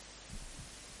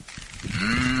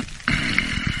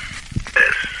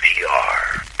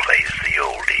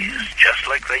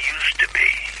they used to be.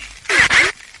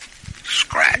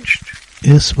 Scratched.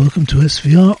 Yes, welcome to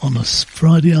SVR on a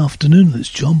Friday afternoon. It's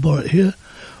John Borrett here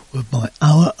with my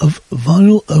hour of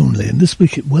vinyl only. And this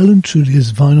week it well and truly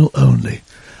is vinyl only.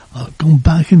 I've gone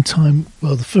back in time,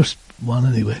 well, the first one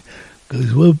anyway,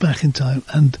 goes well back in time,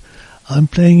 and I'm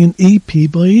playing an EP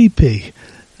by EP.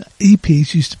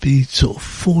 EPs used to be sort of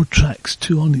 4 tracks,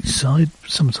 2 on each side.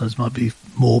 Sometimes might be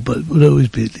more, but it would always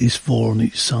be at least 4 on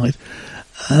each side.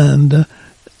 And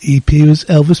EP was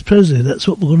Elvis Presley. That's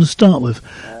what we're going to start with.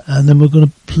 And then we're going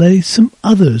to play some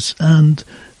others. And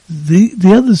the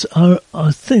others are,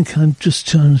 I think, I'm just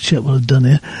trying to check what I've done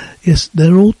here. Yes,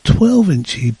 they're all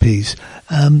 12-inch EPs.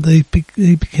 They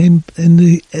became, in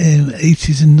the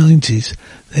 80s and 90s,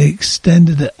 they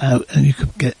extended it out and you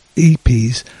could get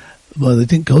EPs. Well, they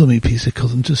didn't call them EPs, they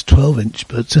called them just 12-inch,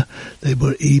 but they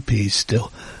were EPs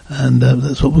still. And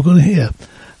that's what we're going to hear.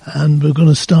 And we're going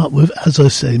to start with, as I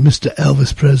say, Mr.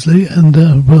 Elvis Presley. And,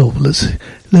 well,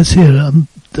 let's hear.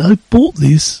 I bought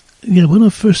these, when I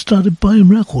first started buying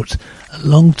records a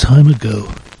long time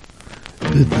ago.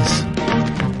 Goodness.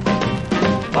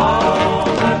 Follow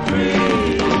that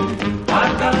dream.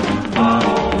 I've got to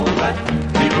follow that.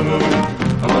 Keep it moving.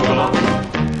 Move along.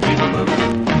 Keep it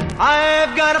moving.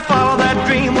 I've got to follow that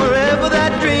dream wherever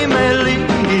that dream may lead.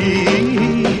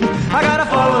 I got to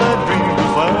follow that dream to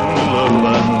find the love I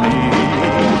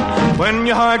need. When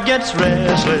your heart gets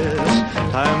restless,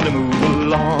 time to move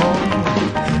along.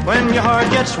 When your heart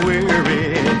gets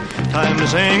weary, time to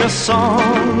sing a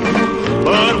song.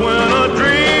 But when a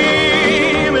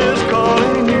dream is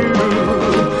calling you,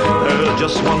 there's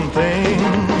just one thing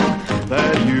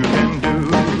that you can do.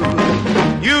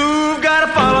 You've got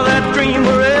to follow that dream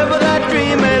wherever that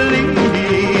dream may lead.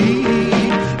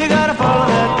 You got to follow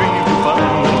that dream to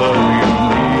find the love you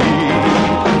need.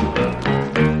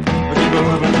 Keep it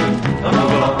moving,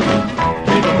 move along,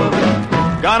 keep it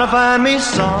moving. Gotta find me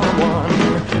someone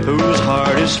whose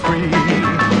heart is free,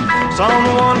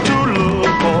 someone to look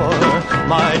for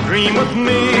my dream with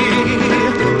me.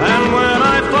 And when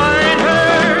I find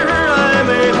her, I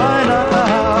may find out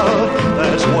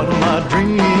that's what my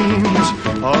dreams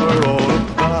are all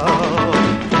about.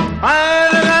 I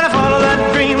gotta follow that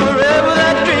dream wherever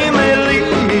that dream may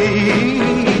lead.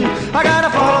 I gotta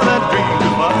follow that dream to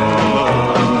find the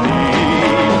love I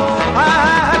need. I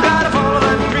gotta follow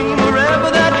that dream wherever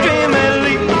that dream may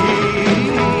lead.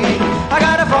 I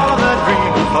gotta follow that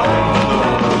dream to find the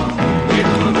love. Keep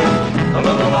moving,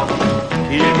 move along.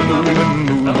 Keep moving,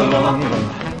 move along.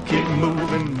 Keep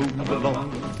moving, move along.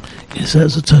 Yes,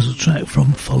 that's the title track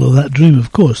from Follow That Dream,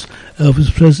 of course.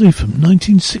 Elvis Presley from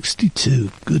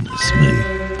 1962. Goodness me.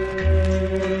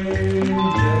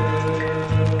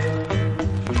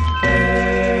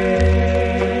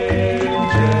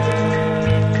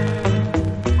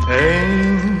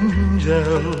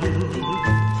 Angel,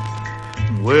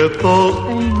 with those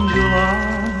angel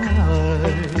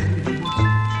eyes,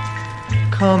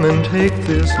 come and take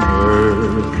this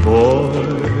earth, boy,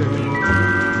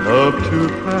 up to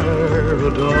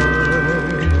paradise.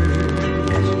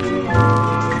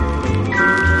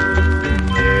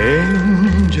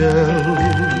 Angel,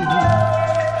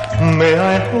 may I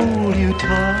hold you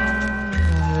tight?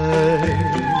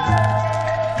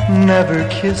 Never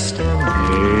kissed an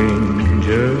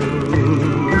angel,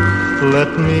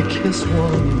 let me kiss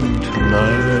one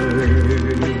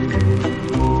tonight.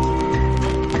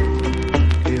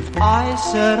 If I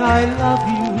said I love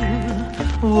you,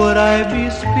 would I be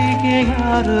speaking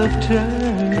out of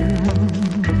turn?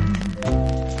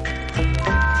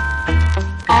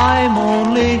 I'm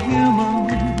only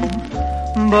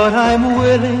human, but I'm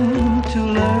willing to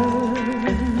learn.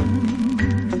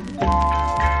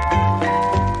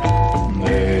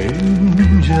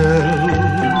 Angel,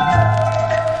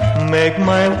 make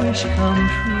my wish come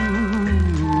true.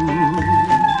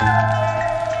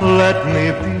 Let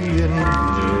me be in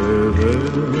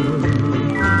heaven,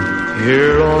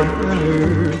 here on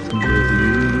earth with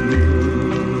you.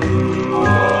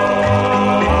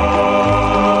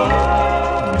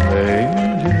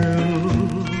 Angel,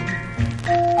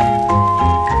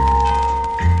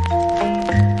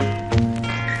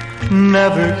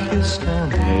 never kissed an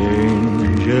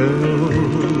angel,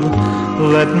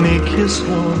 let me kiss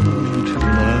one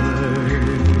tonight.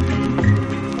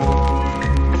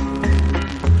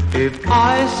 If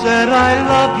I said I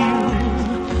love you,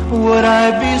 would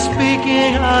I be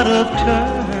speaking out of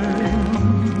turn?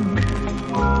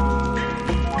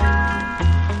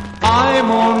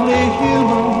 I'm only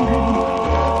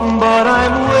human, but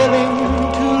I'm willing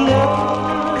to learn.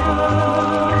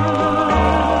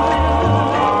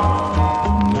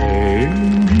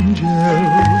 Angel,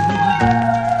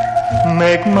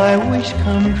 make wish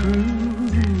come true.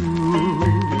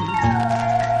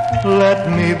 Let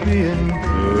me be in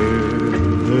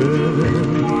heaven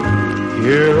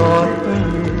here on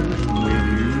earth with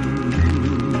you.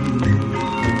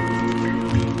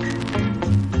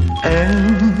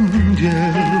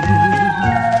 Angel,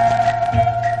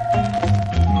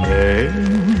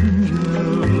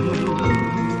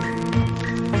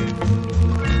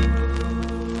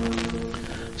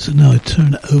 So now I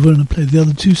turn it over and I play the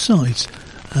other two sides,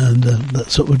 and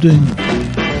that's what we're doing.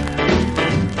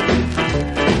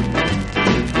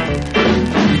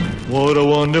 What a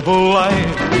wonderful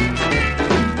life,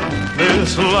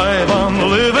 this life I'm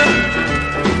living.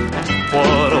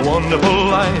 What a wonderful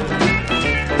life,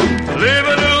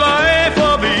 living a life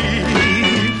of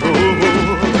ease.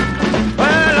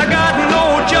 Well, I got no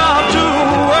job to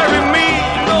worry me,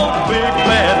 no big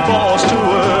bad boss to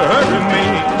worry me.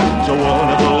 It's a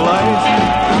wonderful life,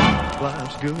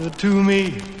 life's good to me.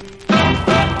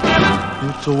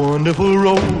 It's a wonderful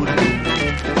road,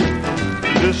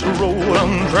 this road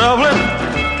I'm traveling.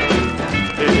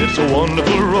 It's a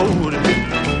wonderful road,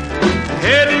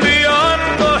 heading beyond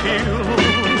the hill.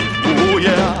 Oh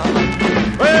yeah.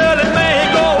 Well, it may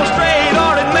go straight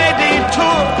or it may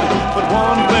detour, but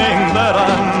one thing that I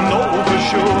know for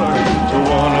sure, it's a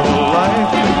wonderful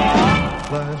life,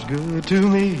 life's good to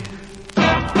me.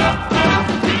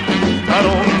 I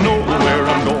don't know where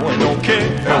I'm going, don't care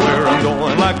where I'm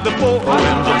going. Like the four winds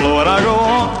are blowing, I go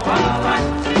on,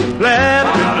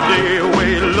 laughing the day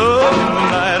away, loving the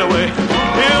night away,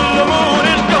 till the moon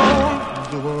is gone.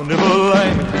 It's a wonderful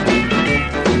life,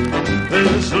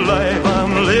 this life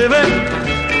I'm living.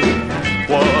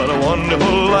 What a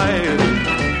wonderful life,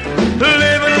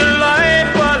 living the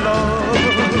life I love.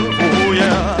 Oh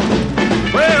yeah.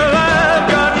 Well, I've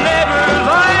got neighbors,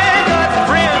 I've got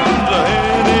friends,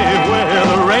 anywhere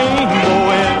the rainbow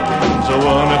ends. It's a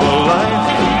wonderful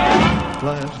life,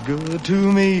 life's good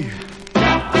to me.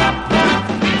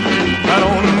 I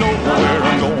don't know where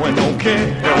I'm going, don't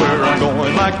care where I'm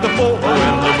going. Like the four winds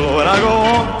are blowing, I go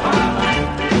on,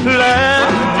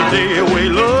 laughing the day away,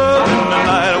 loving the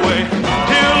night away,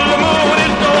 till the moon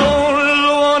is gone. It's a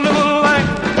wonderful life,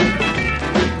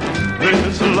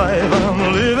 this life I'm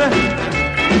living.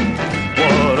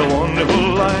 What a wonderful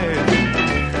life,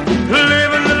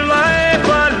 living the life I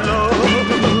love.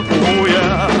 Oh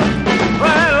yeah.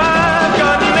 Well, I've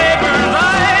got neighbors,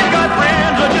 I've got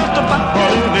friends, just about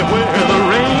anywhere the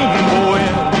rainbow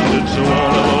ends. It's a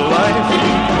wonderful life,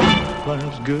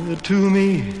 life's good to me.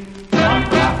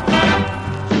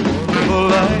 Wonderful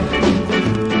life,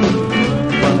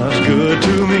 life's good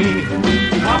to me.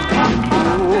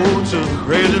 Oh, it's a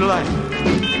crazy life.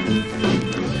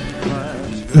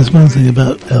 There's one thing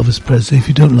about Elvis Presley, if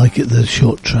you don't like it, there's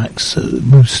short tracks, so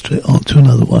move straight on to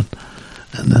another one.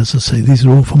 And as I say, these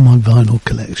are all from my vinyl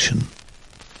collection.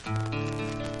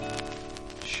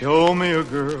 Show me a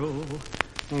girl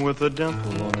with a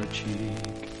dimple on her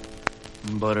cheek,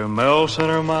 but her melts in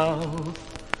her mouth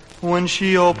when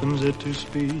she opens it to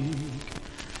speak.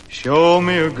 Show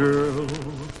me a girl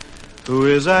who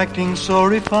is acting so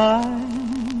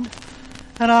refined,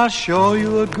 and I'll show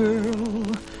you a girl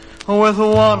with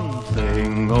one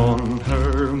thing on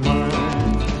her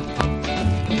mind.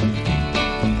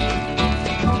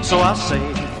 So I say,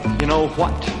 you know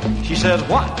what? She says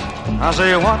what? I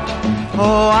say what?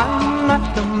 Oh, I'm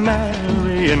not the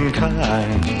marrying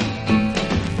kind.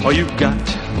 Oh, you've got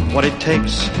what it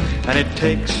takes, and it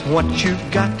takes what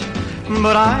you've got,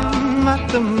 but I'm not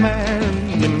the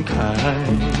marrying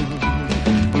kind.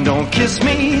 Don't kiss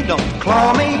me, don't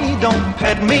claw me, don't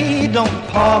pet me, don't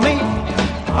paw me.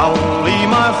 I won't leave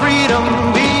my freedom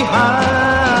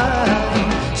behind.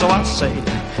 So I say,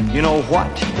 you know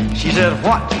what? She said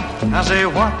what? I say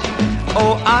what?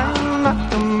 Oh, I'm not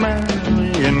the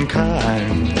marrying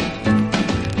kind.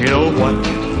 You know what?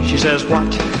 She says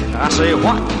what? I say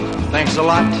what? Thanks a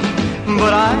lot,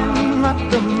 but I'm not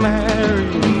the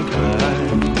marrying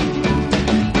kind.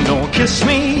 Don't kiss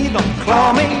me, don't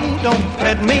claw me, don't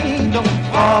pet me, don't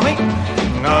paw me.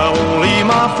 I won't leave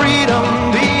my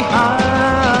freedom behind.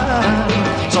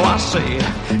 So I say,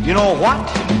 you know what?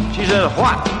 She says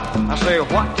what? I say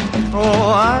what?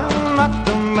 Oh, I'm not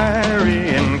the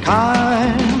marrying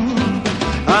kind.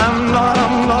 I'm not.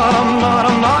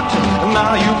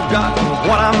 Now you've got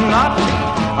what I'm not.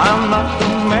 I'm not the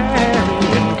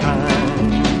marrying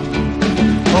kind.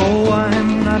 Oh,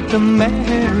 I'm not the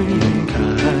marrying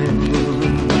kind.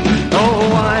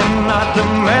 Oh, I'm not the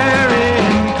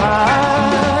marrying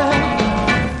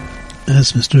kind.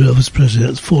 That's Mr. Elvis Presley.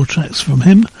 That's 4 tracks from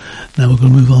him. Now we're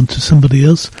going to move on to somebody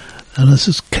else. And this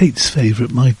is Kate's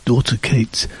favourite, my daughter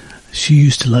Kate. She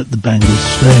used to like the Bangles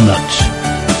very much.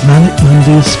 Manic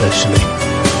Monday especially.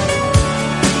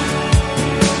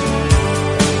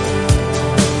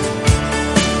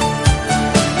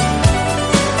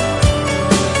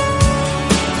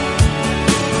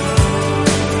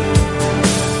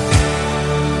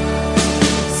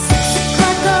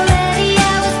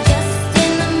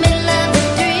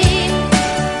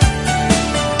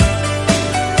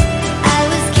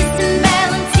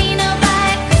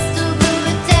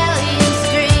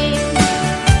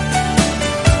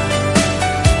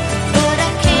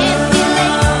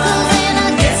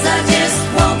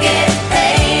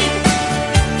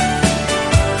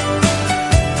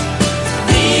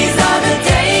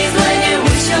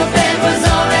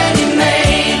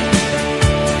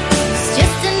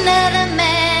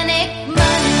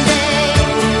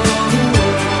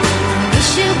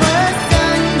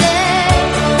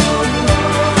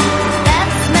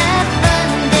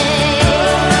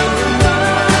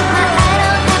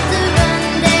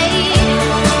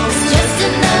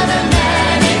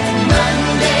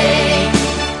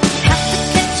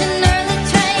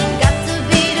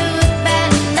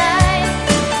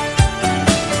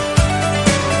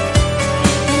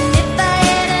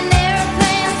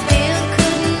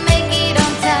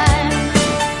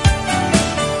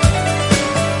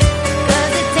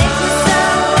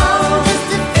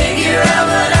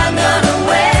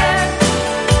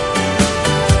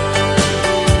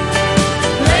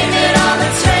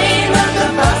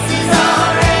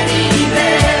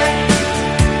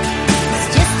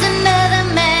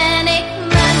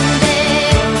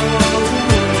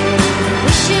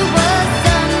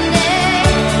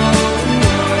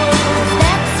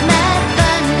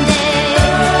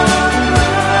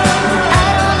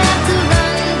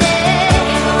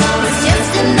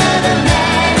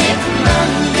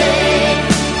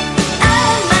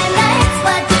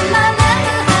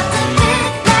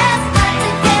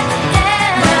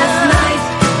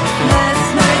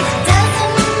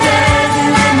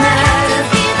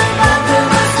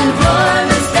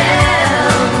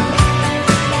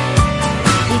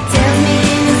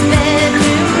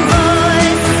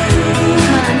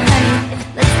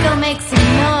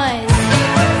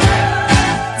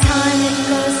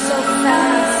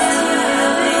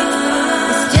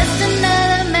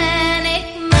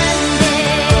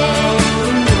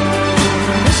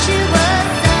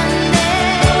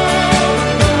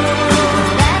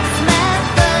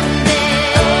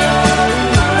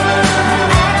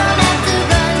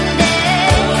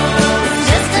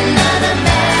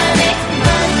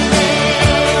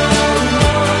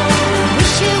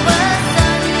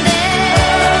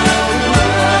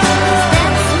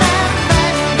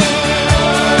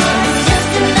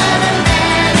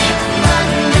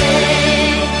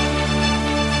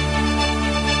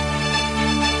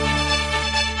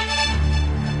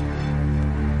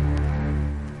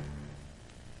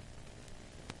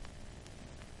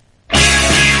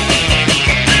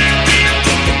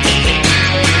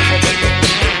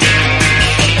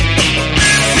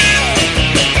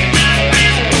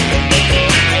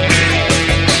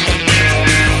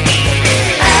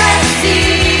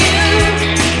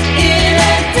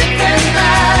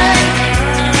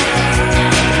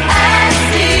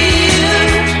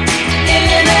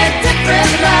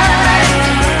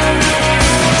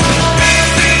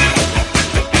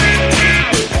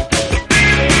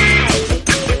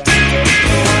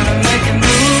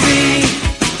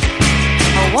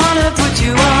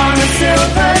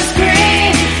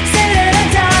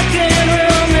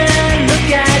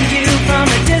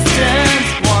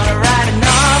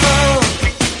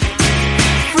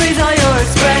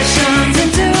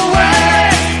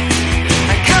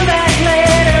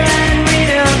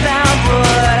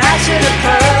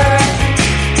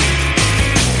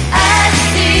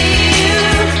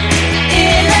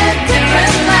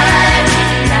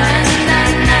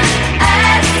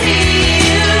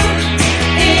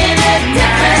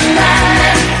 different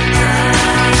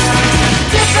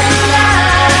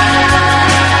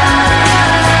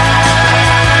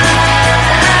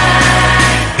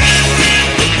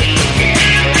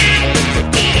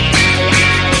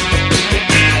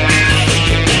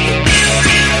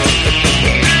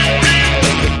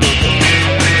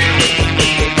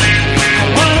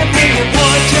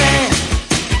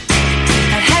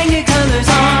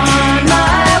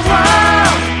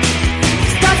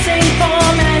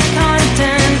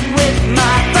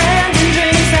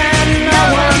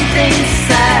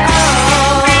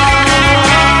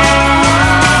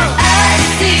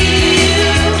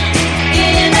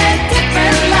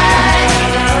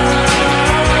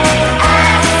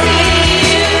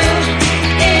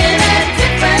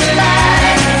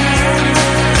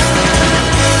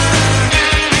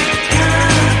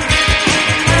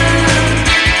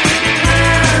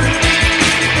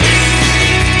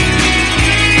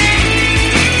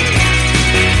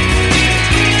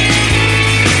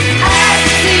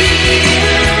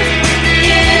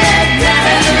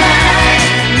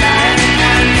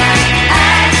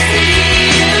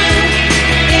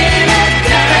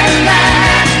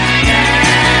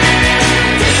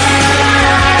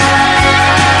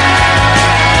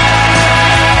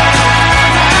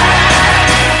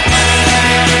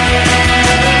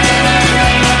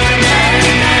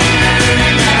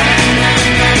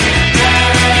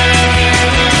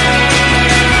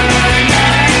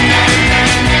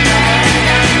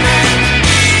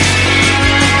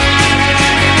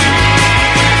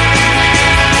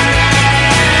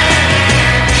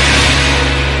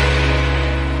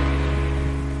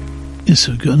Yes,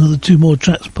 so we've got another two more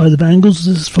tracks by the Bangles.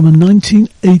 This is from a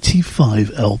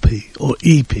 1985 LP, or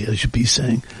EP I should be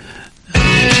saying.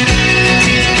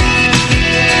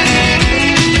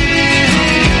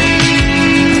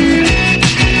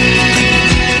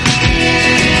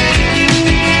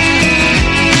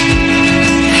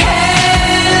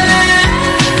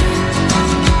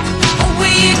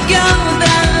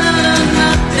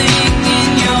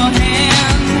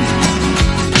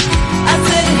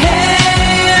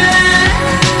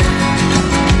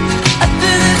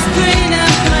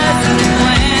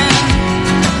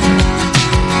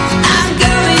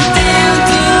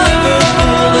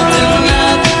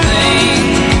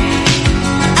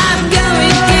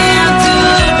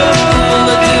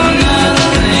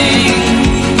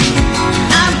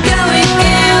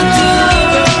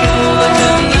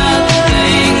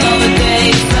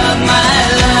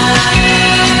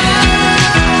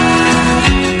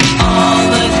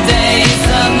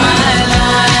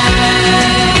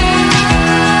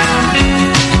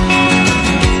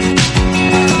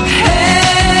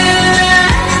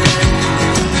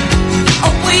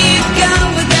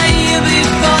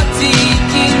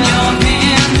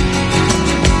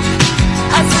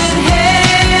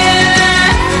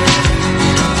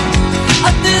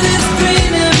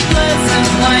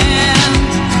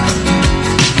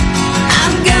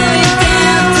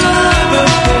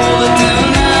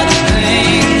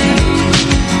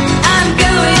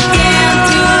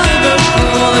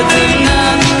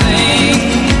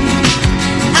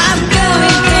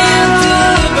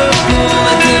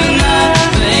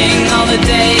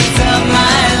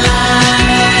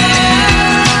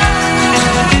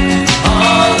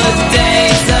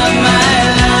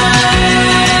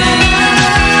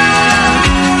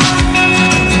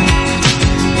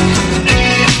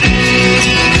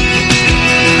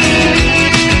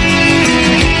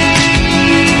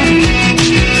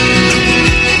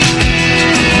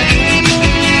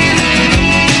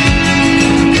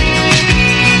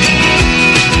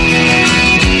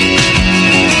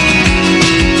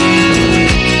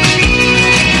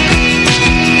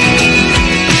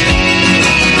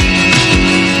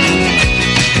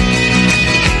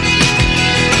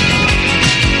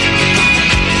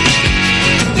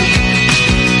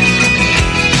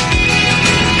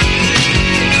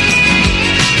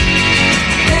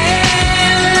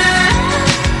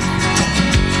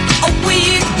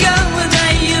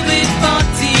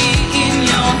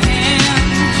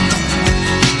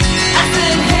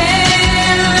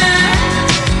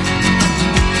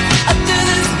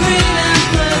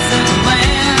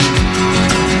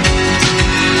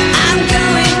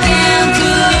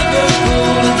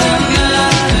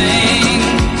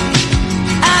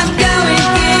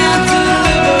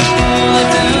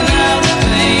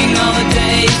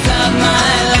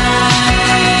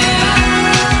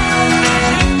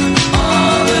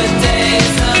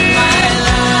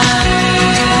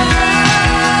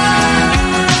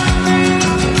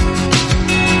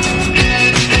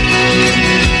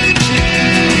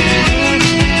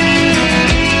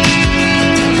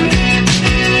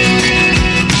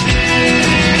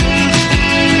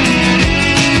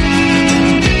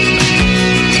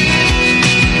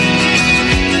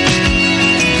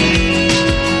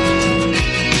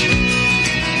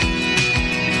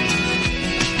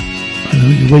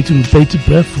 Waiting with bated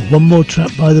breath for one more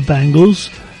track by the Bangles.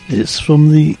 It's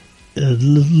from the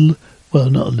little, well,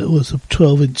 not a little, it's a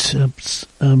 12-inch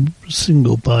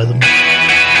single by them.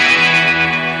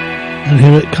 And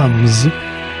here it comes.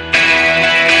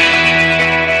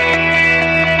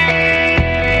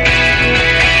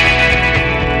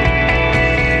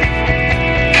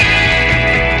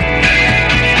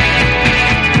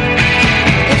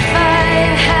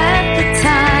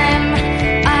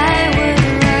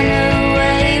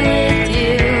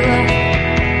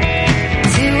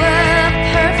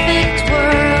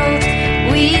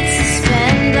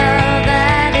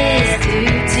 That is due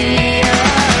to your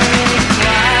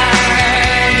required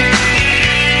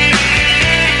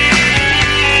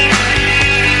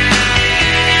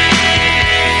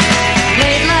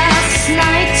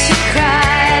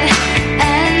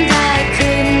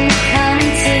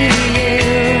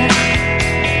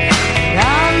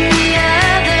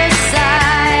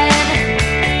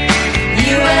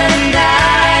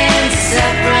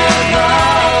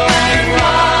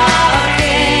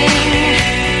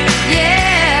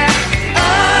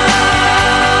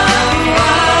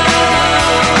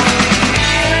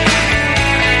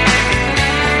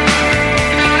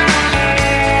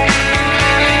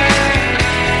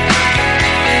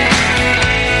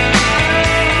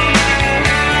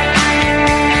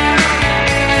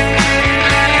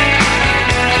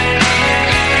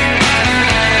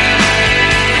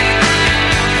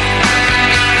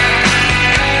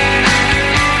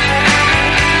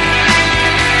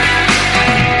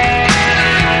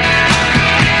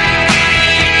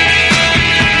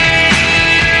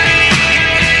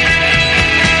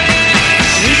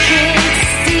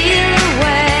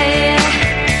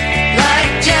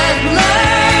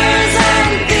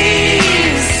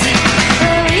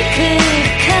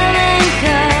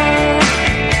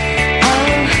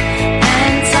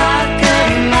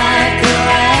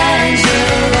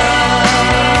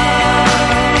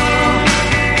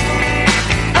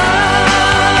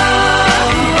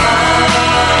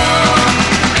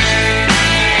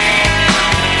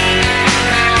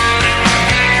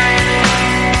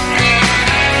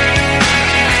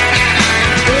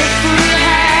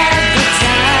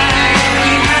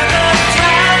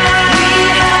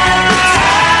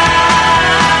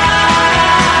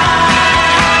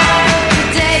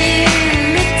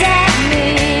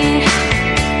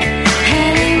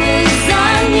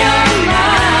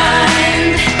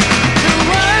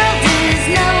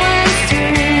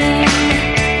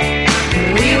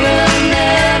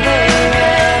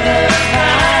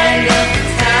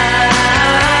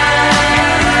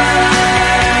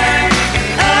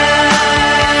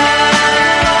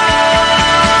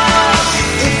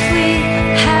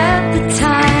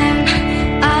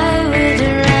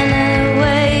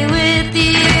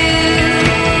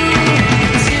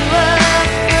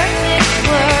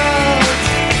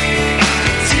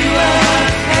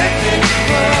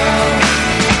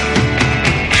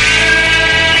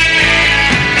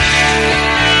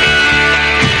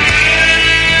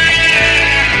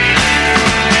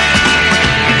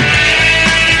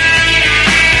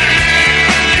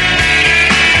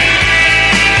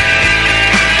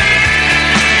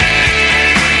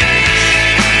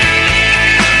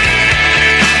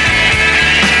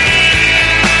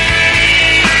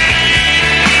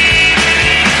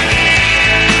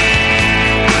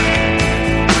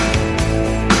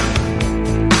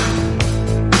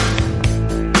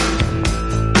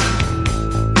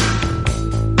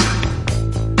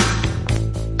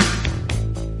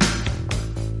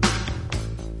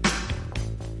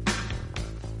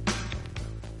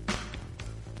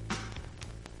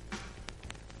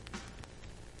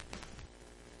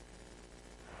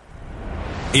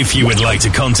If you would like to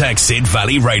contact Sid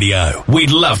Valley Radio,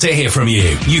 we'd love to hear from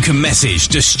you. You can message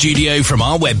the studio from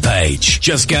our webpage.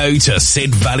 Just go to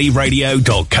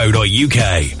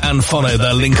sidvalleyradio.co.uk and follow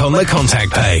the link on the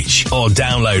contact page, or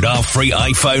download our free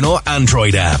iPhone or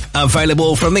Android app,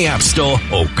 available from the App Store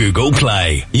or Google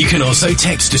Play. You can also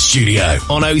text the studio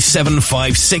on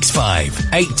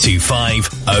 07565 825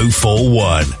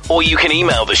 041, or you can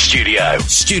email the studio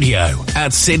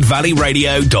at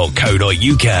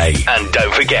sidvalleyradio.co.uk. And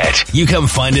don't forget, you can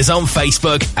find us on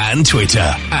Facebook and Twitter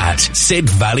at Sid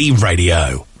Valley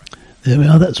Radio. There we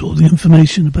are. That's all the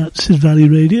information about Sid Valley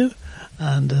Radio.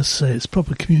 And as I say, it's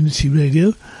proper community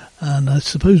radio. And I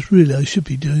suppose really I should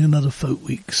be doing another Folk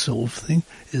Week sort of thing.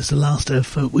 It's the last day of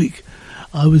Folk Week.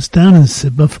 I was down in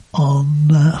Sidmouth on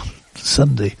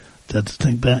Sunday. Had to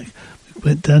think back. We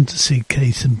went down to see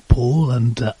Kate and Paul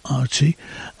and Archie,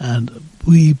 and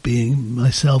we being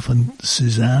myself and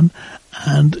Suzanne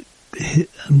and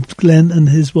Glenn and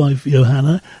his wife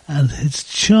Johanna and his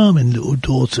charming little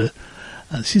daughter.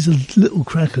 She's a little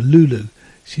cracker, Lulu.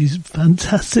 She's a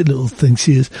fantastic little thing.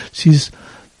 She is. She's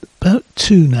about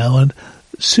 2 now, and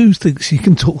Sue thinks she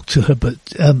can talk to her, but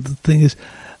the thing is,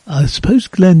 I suppose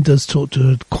Glenn does talk to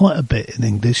her quite a bit in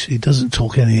English. He doesn't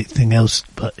talk anything else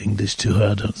but English to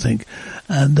her, I don't think.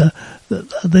 And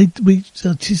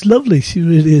she's lovely. She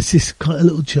really is. She's quite a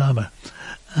little charmer.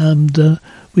 And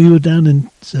we were down in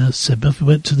Sidmouth. We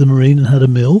went to the Marine and had a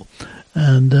meal,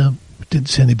 and we didn't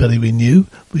see anybody we knew,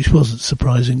 which wasn't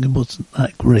surprising. It wasn't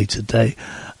that great a day.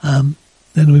 Then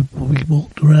we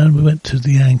walked around. We went to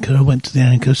the Anchor. I went to the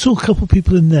Anchor. Saw a couple of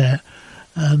people in there,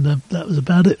 and that was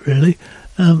about it, really.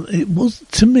 It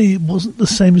wasn't the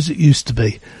same as it used to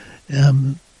be.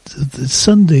 The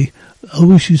Sunday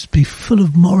always used to be full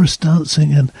of Morris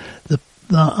dancing, and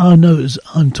I know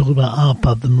I'm talking about our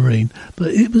pub, the Marine, but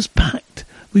it was packed.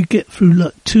 We'd get through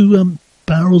like 2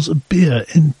 barrels of beer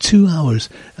in 2 hours.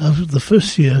 The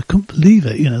first year, I couldn't believe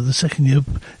it. The second year,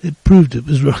 it proved it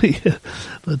was right.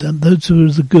 But those were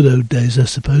the good old days, I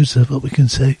suppose, that's what we can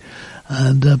say.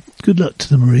 And good luck to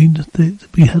the Marine.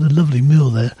 We had a lovely meal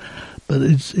there. But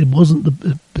it wasn't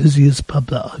the busiest pub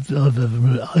that I've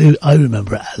ever. I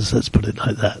remember it as. Let's put it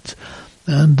like that.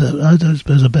 And I don't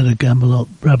suppose I better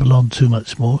rabble on too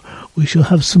much more. We shall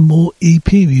have some more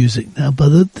EP music now,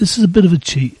 but this is a bit of a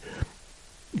cheat.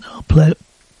 I'll play it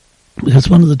because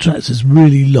one of the tracks is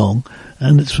really long,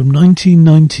 and it's from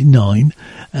 1999,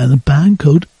 and a band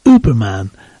called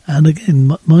Uberman. And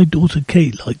again, my daughter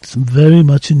Kate liked them very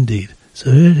much indeed.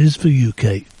 So here it is for you,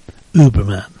 Kate.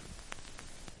 Uberman.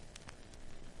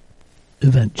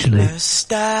 Eventually. A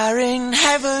star in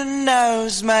heaven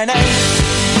knows my name.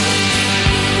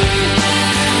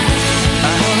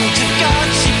 I hope to God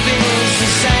she feels the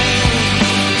same.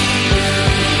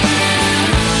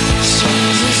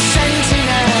 She's a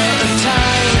sentinel of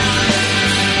time.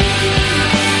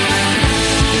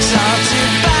 It's hard to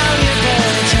bound your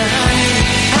bird to hide.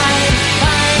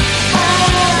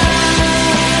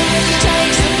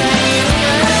 Takes the pain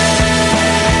away.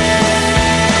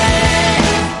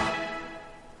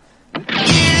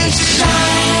 You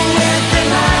shine with the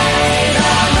light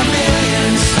of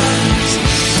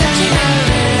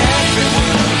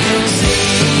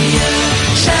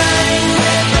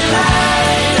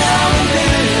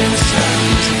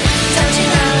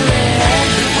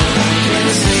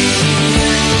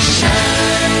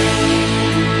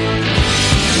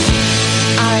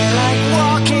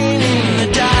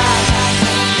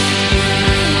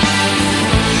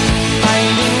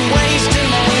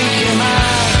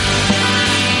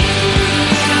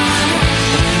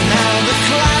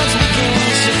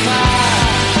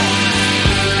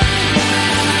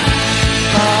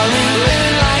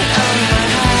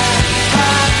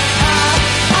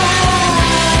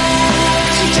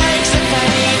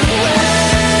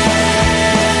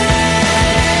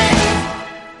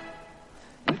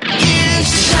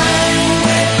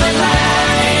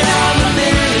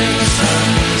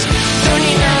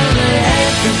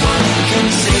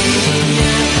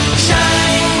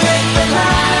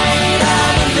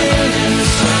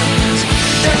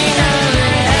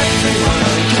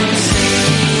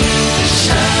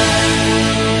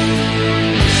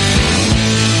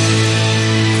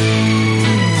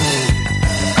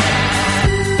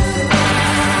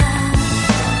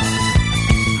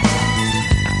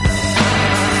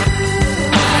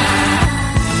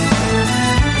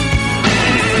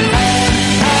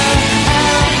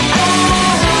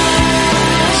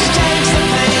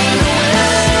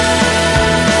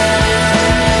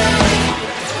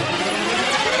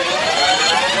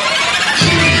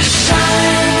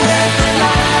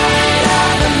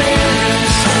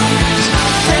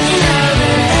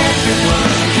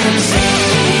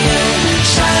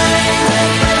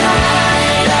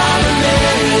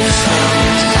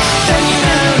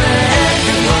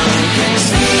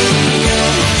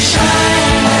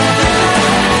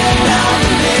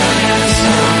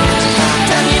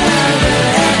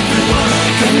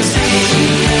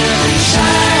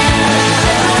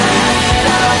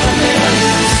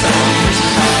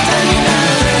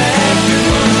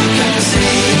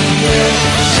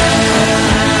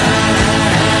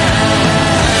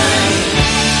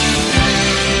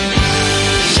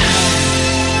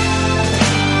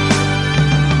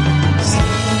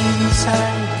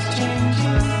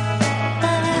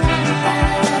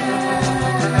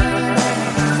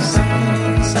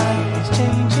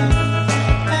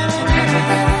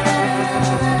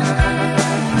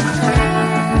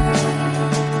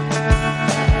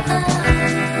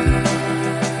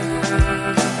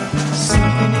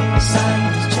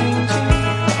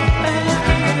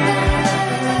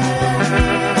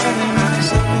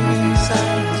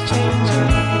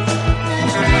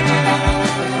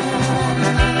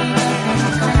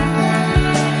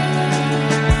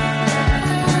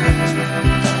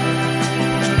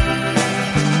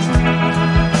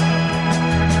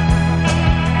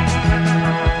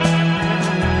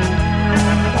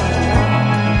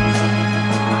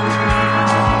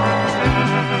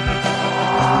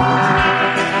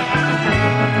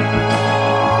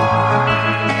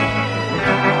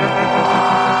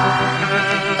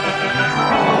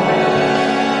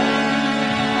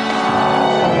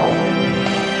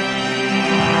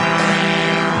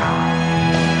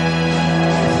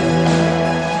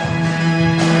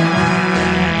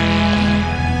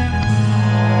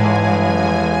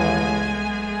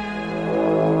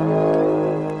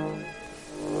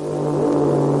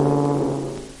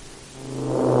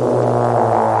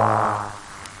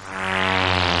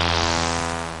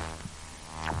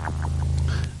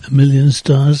A Million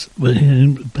Stars were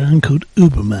hearing a band called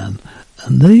Uberman.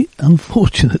 And they,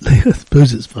 unfortunately, I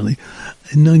suppose it's funny,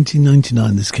 in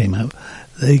 1999 this came out,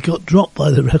 they got dropped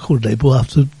by the record label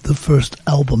after the first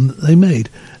album that they made.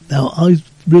 Now, I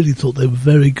really thought they were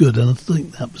very good, and I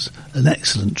think that was an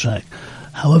excellent track.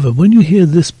 However, when you hear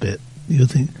this bit, you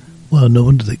think, well, no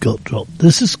wonder they got dropped.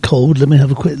 This is called, let me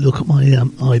have a quick look at my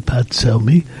iPad tell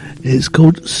me, it's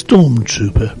called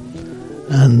Stormtrooper.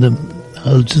 And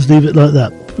I'll just leave it like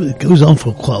that. It goes on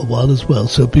for quite a while as well,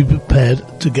 so be prepared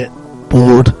to get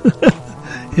bored.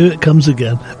 Here it comes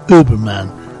again,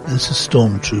 Uberman. This is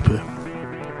Stormtrooper.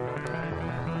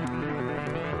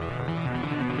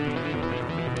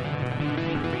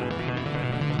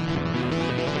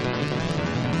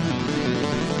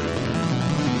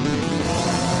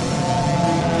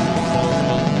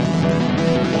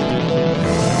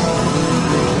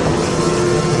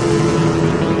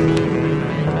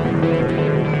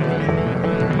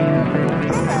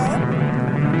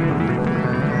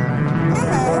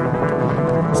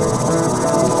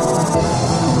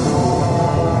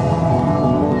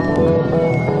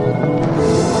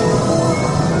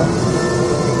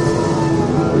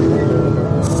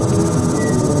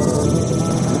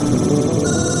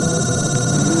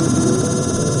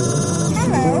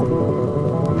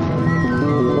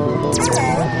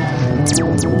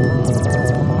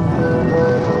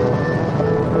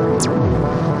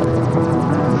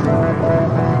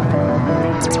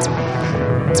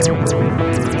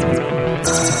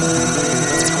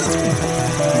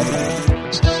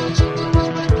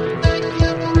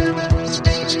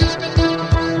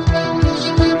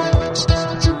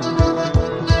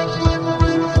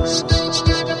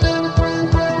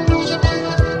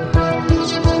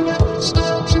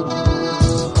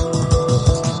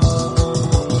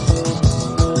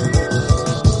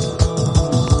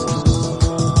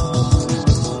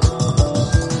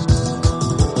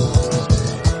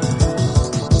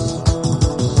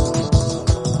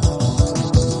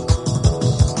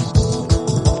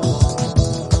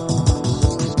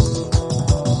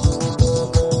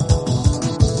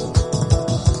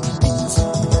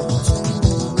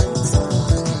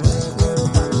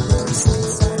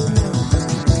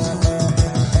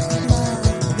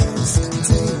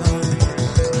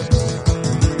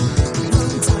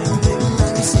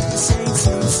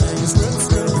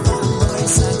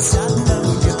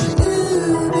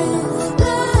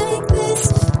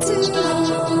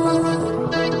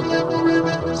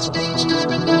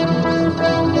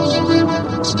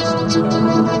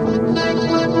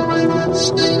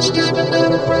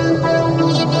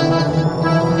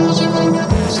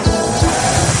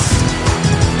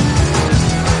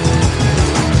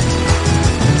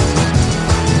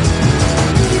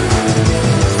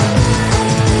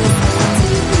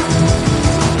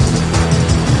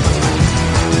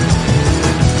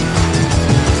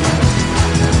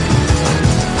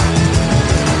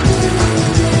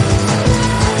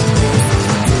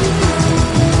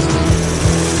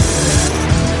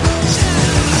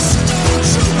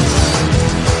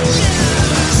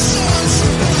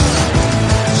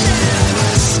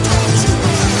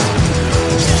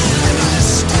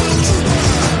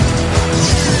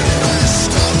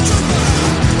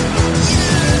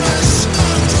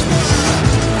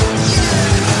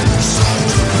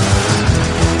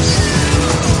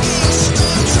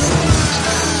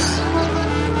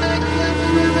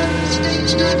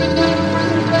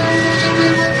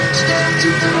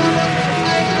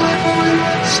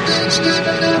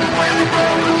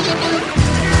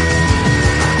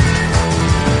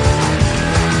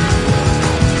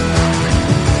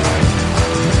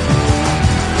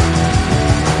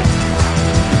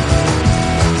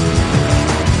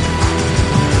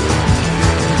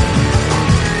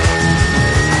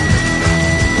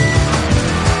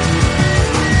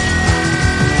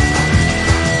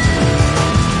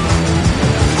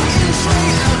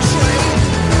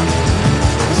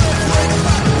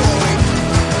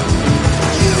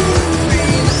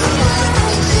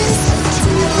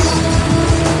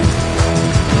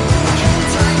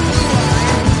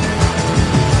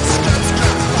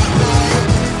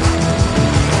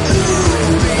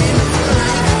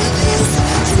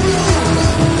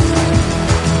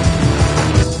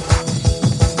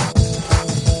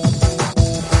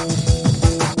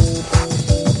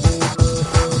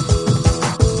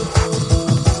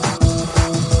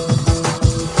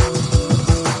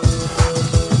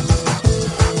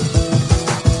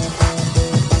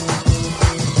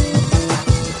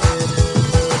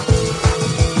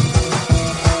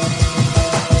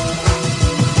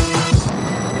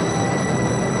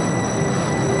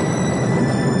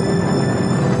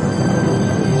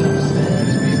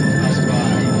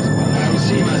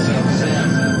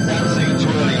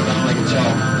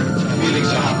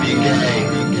 being gay.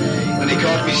 When he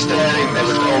caught me staring, there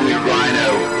was only Rhino.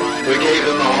 We gave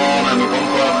them the horn and with one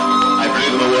puff, I blew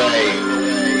them away.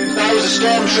 I was a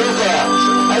stormtrooper.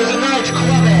 I was a night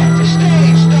clubber, a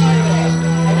stage diver.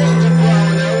 I wasn't a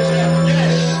brown noser.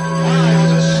 Yes, I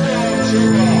was a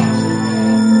stormtrooper.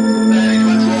 Then it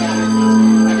went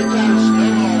wrong. I could dance no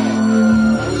more.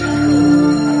 I was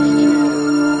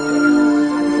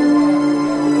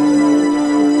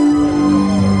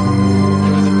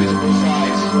It was a pitiful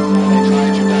sight. They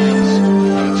tried to dance,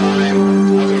 and time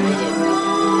has a rhythm.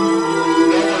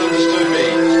 No one understood me.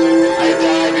 I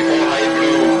died before I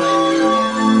bloomed.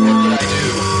 What could I do?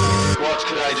 What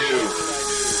could I do?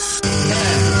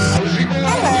 Yeah, I was reborn.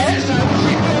 Yes, I was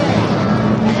reborn.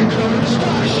 With a curly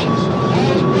moustache. I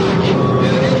was back in the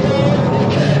new world.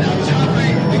 Okay, now tell me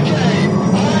the game.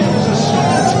 I was a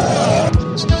stormtrooper.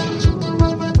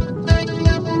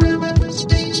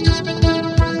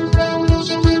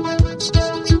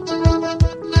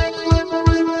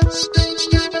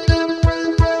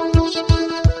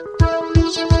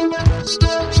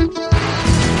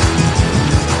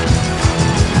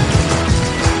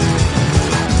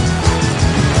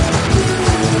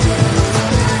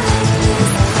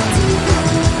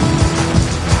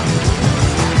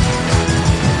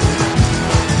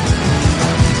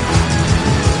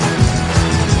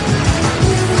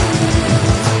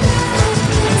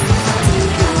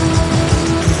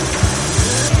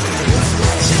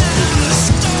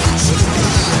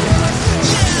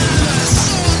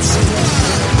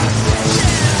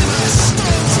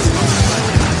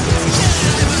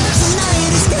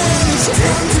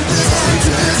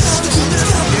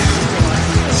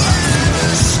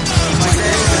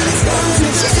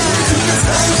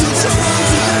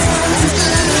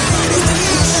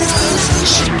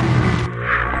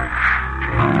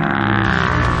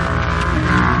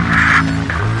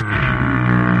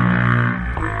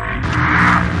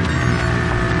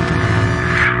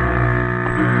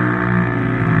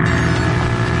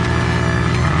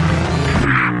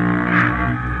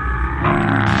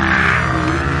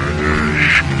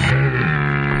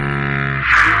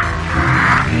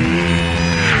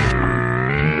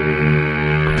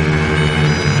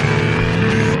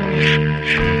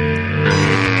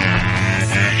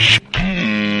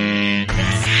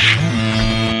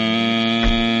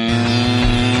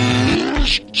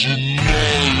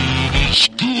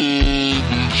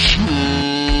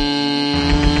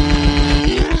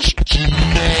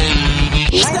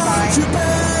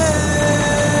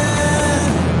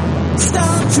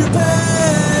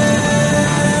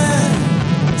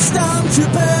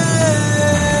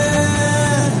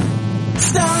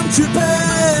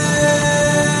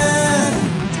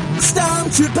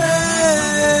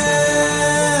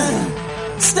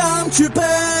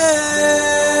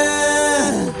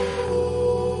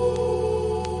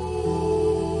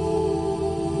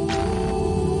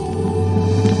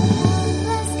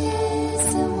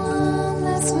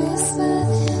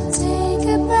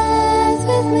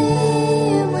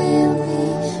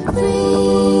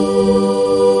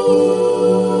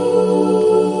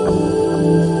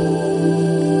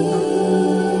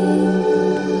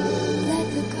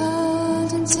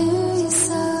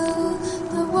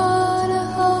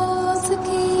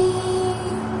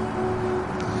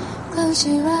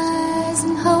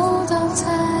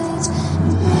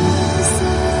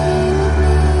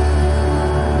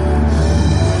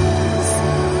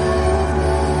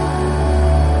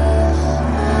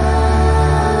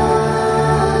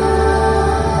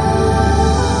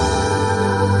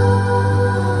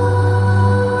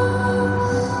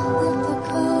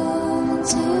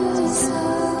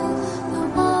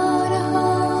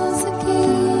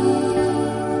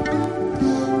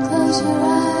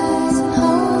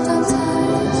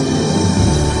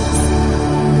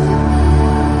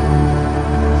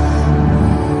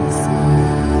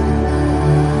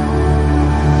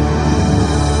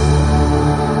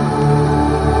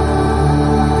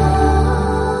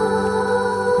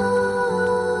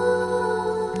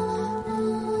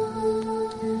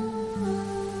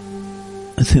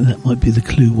 I think that might be the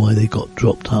clue why they got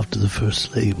dropped after the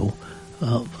first label,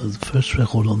 the first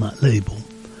record on that label.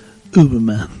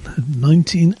 Uberman,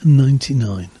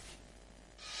 1999.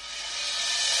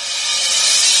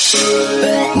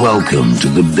 Welcome to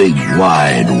the big,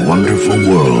 wide, wonderful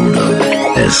world of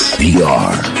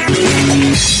SVR.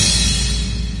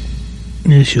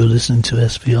 Yes, you're listening to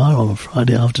SVR on a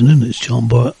Friday afternoon. It's John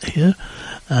Borrett here,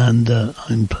 and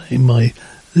I'm playing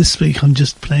this week I'm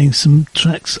just playing some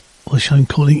tracks which I'm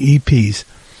calling EPs,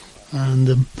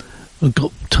 and I've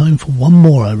got time for one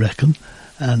more, I reckon,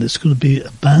 and it's going to be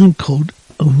a band called,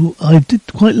 who I did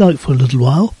quite like for a little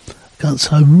while, Can't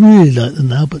say I really like them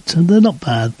now, but they're not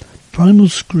bad. Primal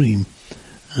Scream.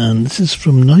 And this is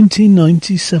from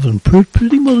 1997.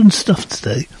 Pretty modern stuff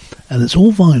today. And it's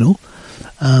all vinyl.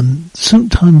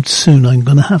 Sometime soon I'm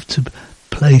going to have to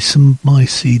play some of my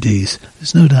CDs.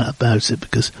 There's no doubt about it,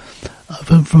 because I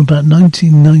went from about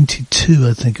 1992,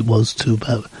 I think it was, to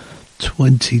about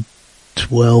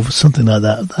 2012, something like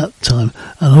that at that time.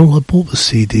 And all I bought was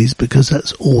CDs, because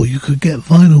that's all you could get.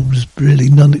 Vinyl was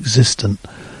really non-existent.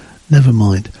 Never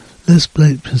mind. Let's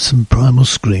play some Primal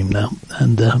Scream now.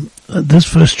 And this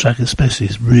first track especially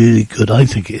is really good. I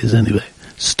think it is anyway.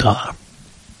 Star.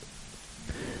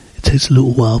 It takes a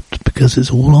little while because it's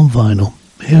all on vinyl.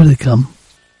 Here they come.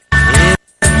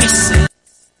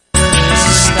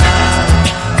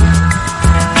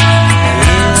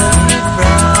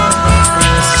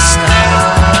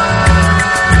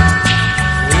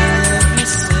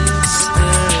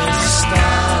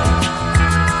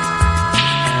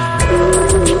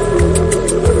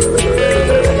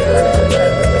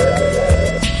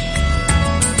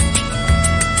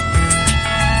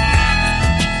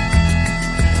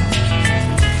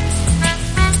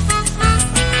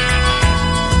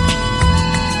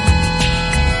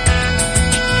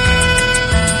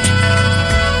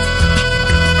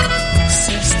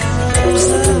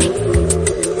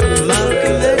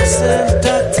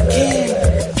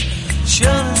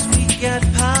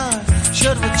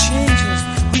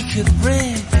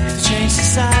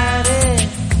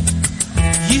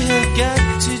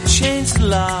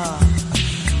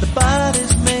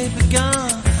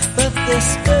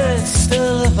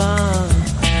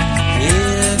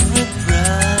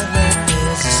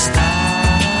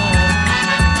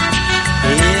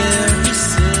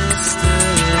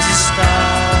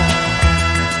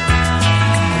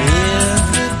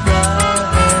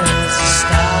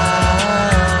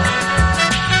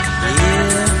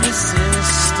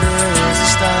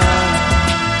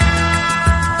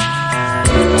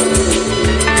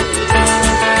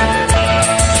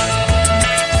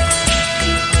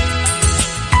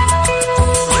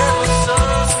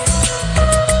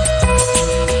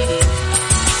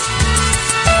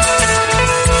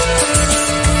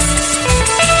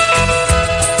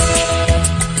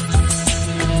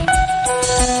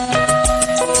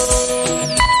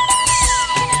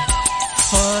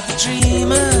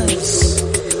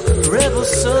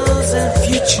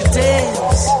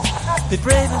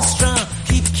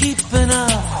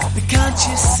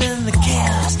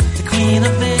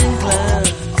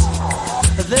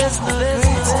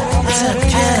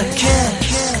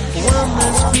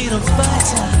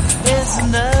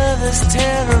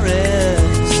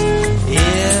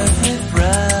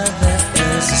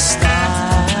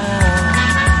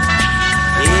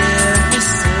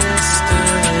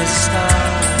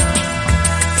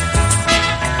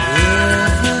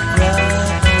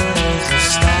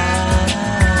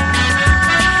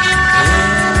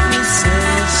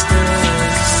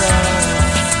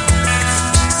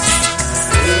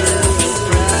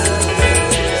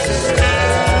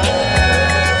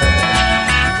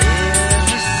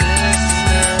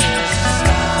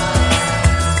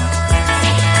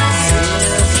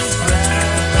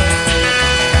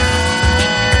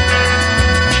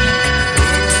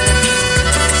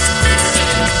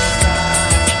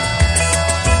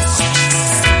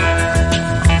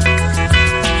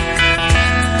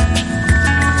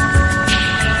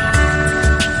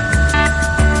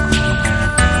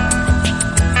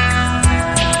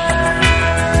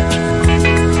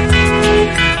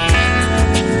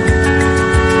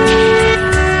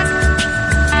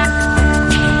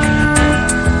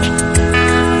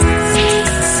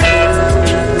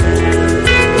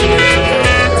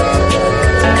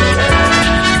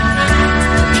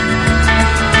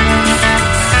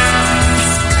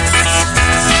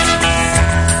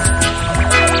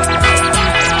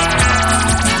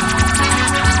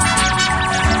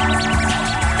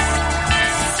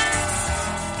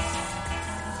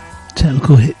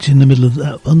 In the middle of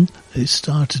that one, it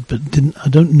started, but didn't. I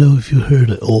don't know if you heard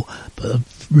it all, but I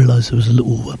realised there was a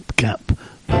little gap.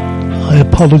 But I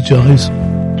apologise.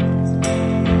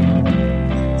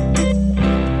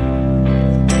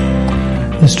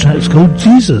 This track's called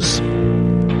Jesus.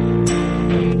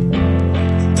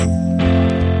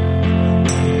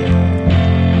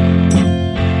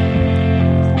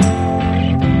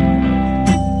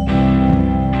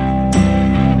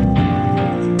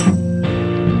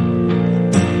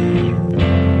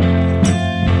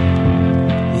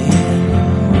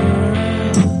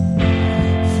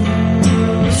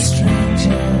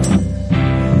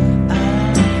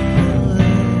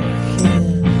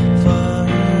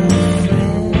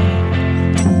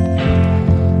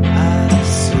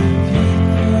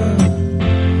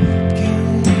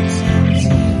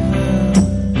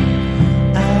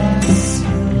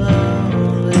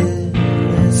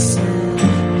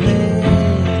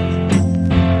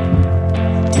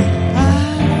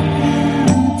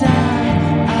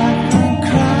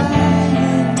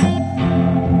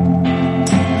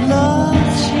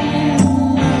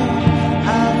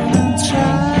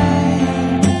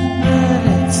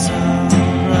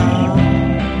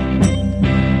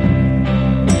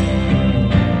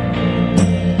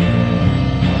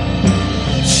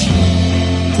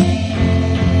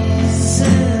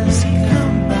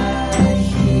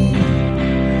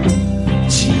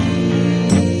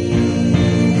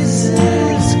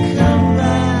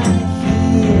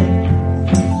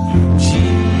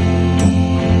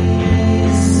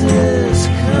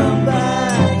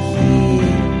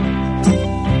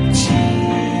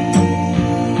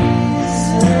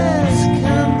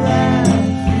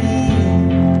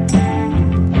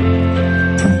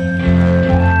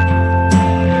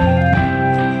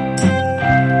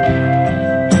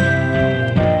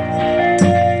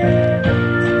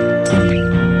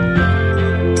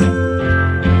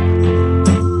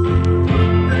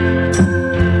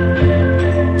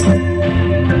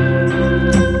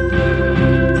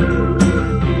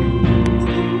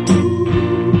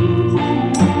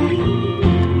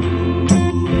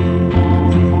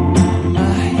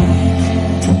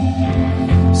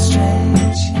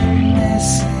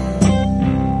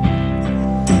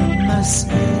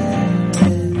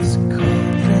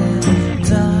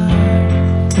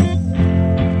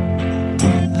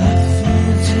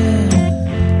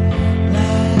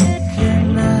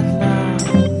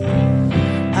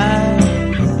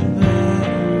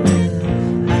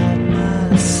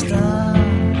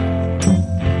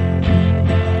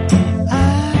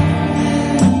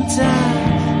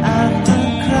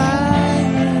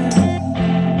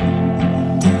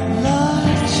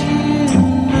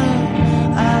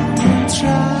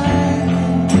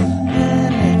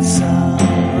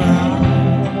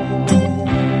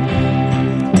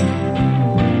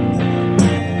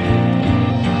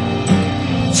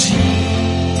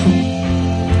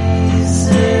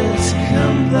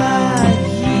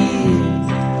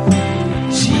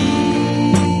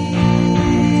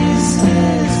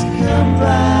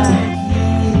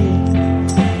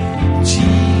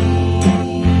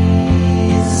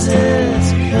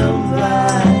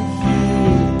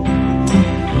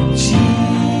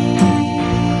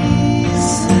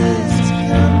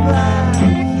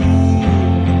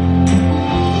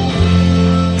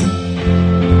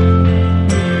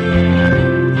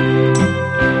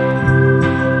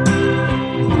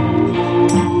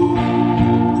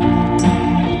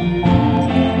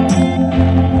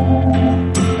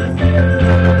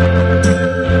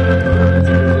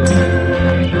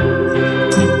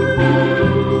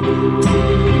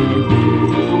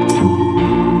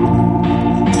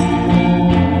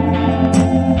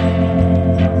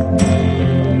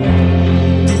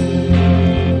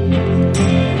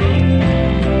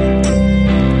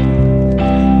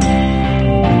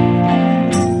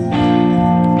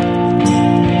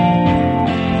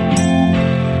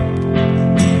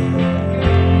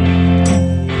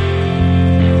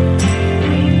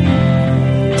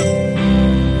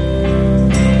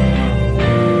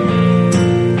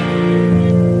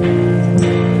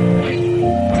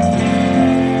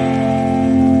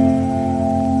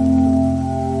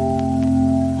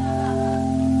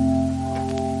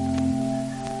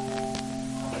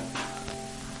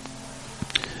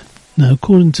 Now,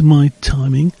 according to my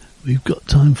timing, we've got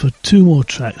time for 2 more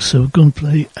tracks, so we're going to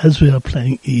play, as we are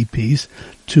playing EPs,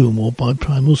 2 or more by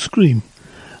Primal Scream.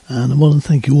 And I want to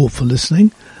thank you all for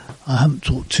listening. I haven't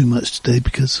talked too much today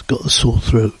because I've got a sore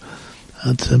throat.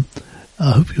 And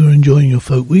I hope you're enjoying your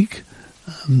folk week.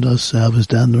 And as I was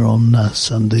down there on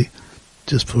Sunday,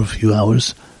 just for a few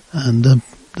hours, and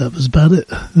that was about it.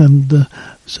 And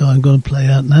so I'm going to play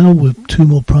out now with 2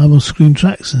 more Primal Scream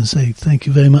tracks and say thank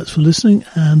you very much for listening,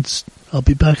 and I'll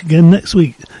be back again next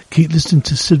week. Keep listening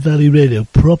to Sid Valley Radio,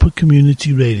 proper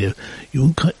community radio. You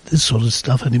won't get this sort of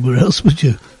stuff anywhere else, would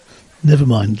you? Never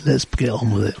mind, let's get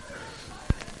on with it.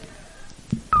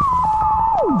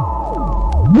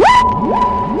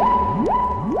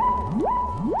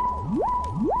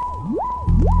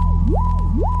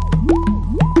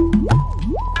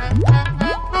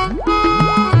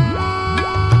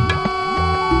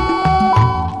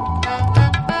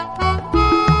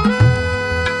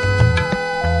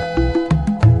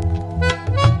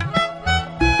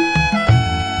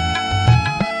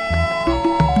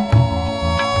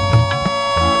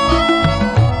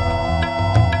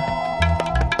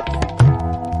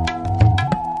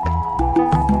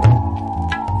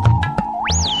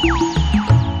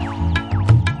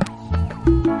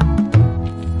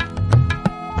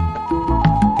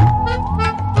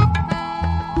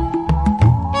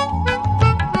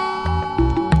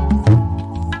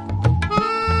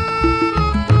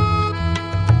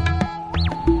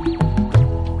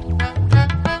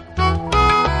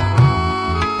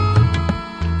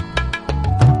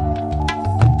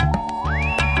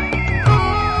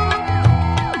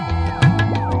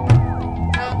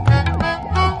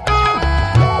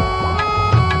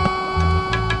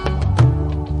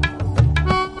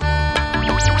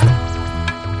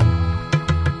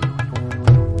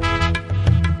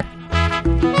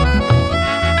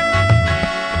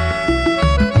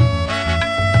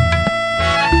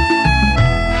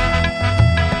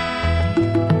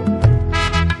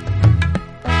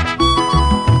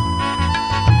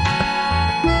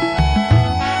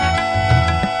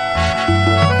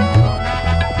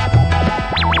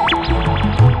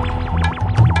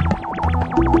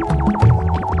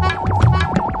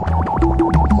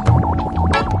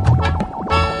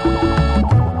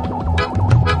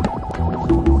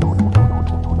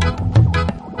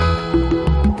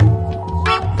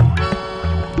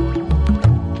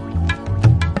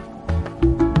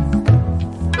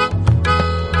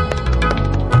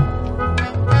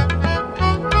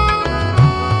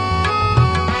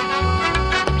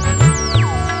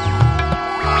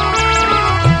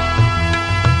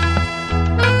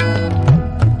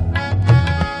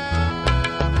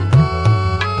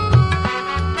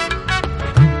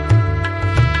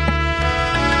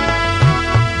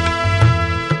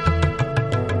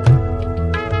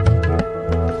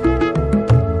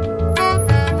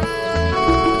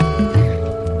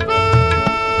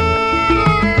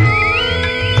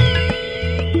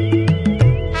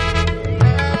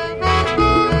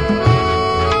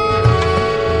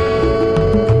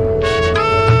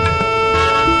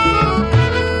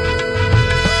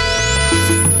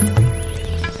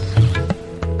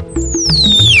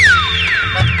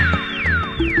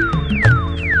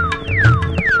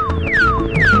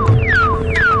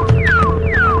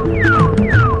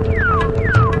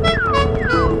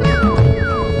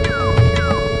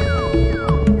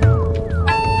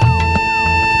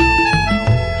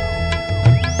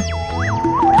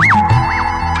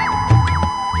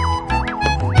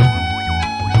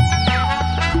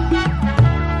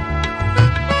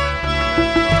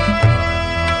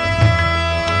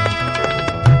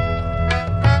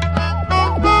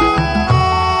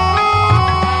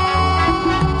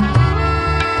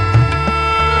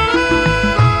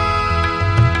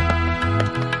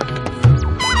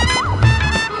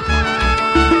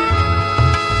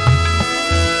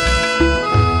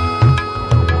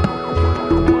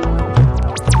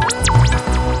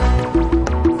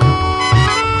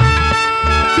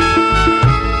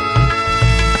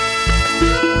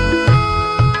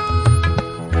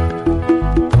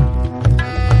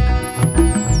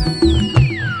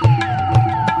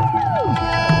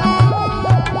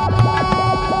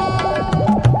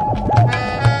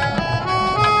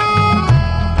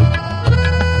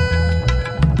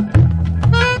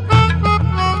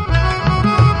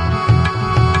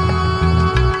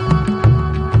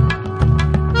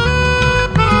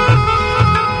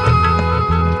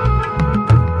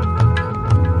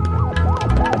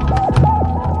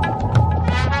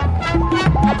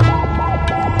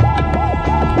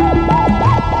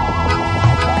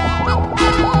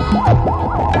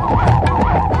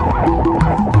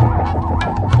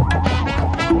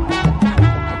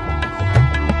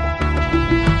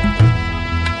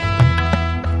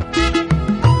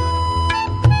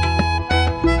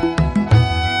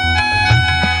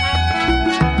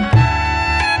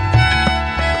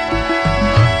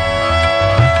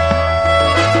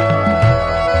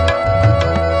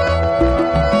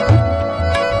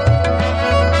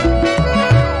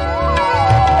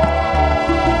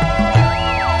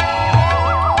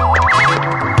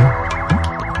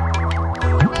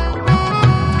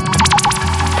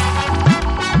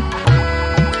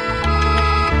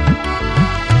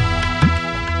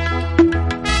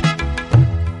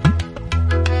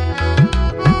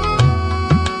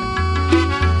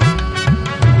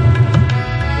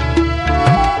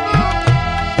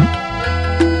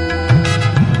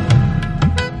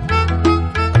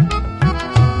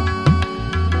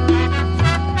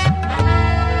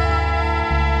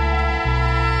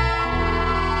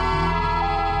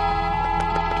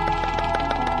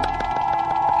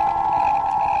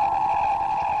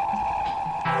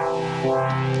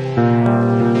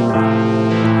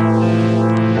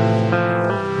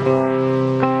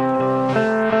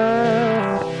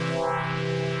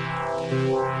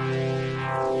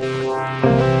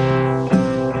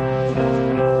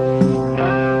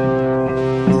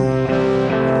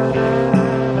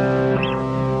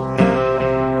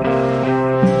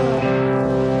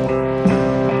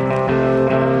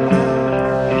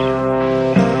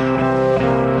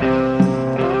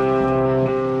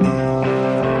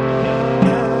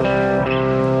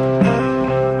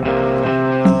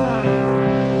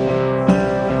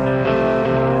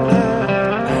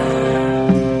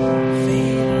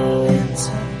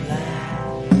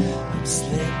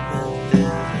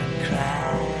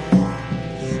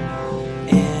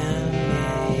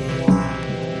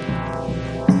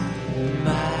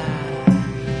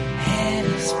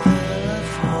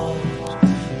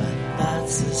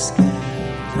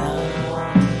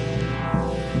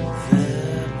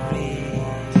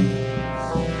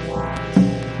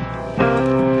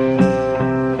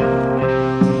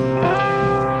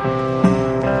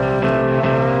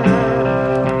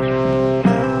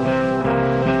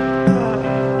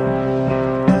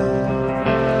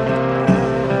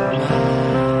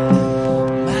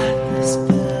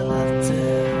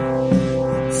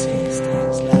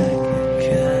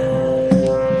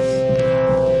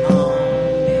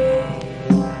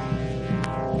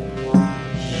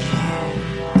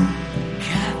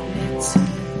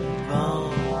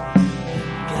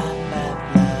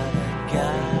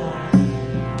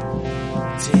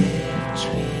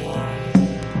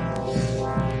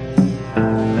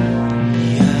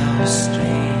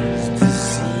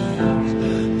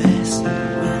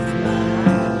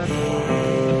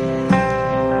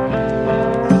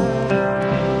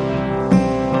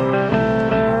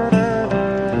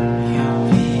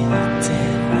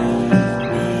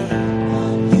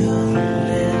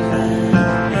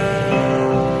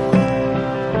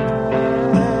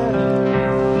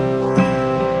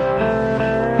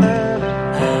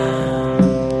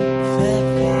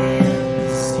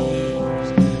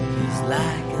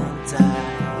 Like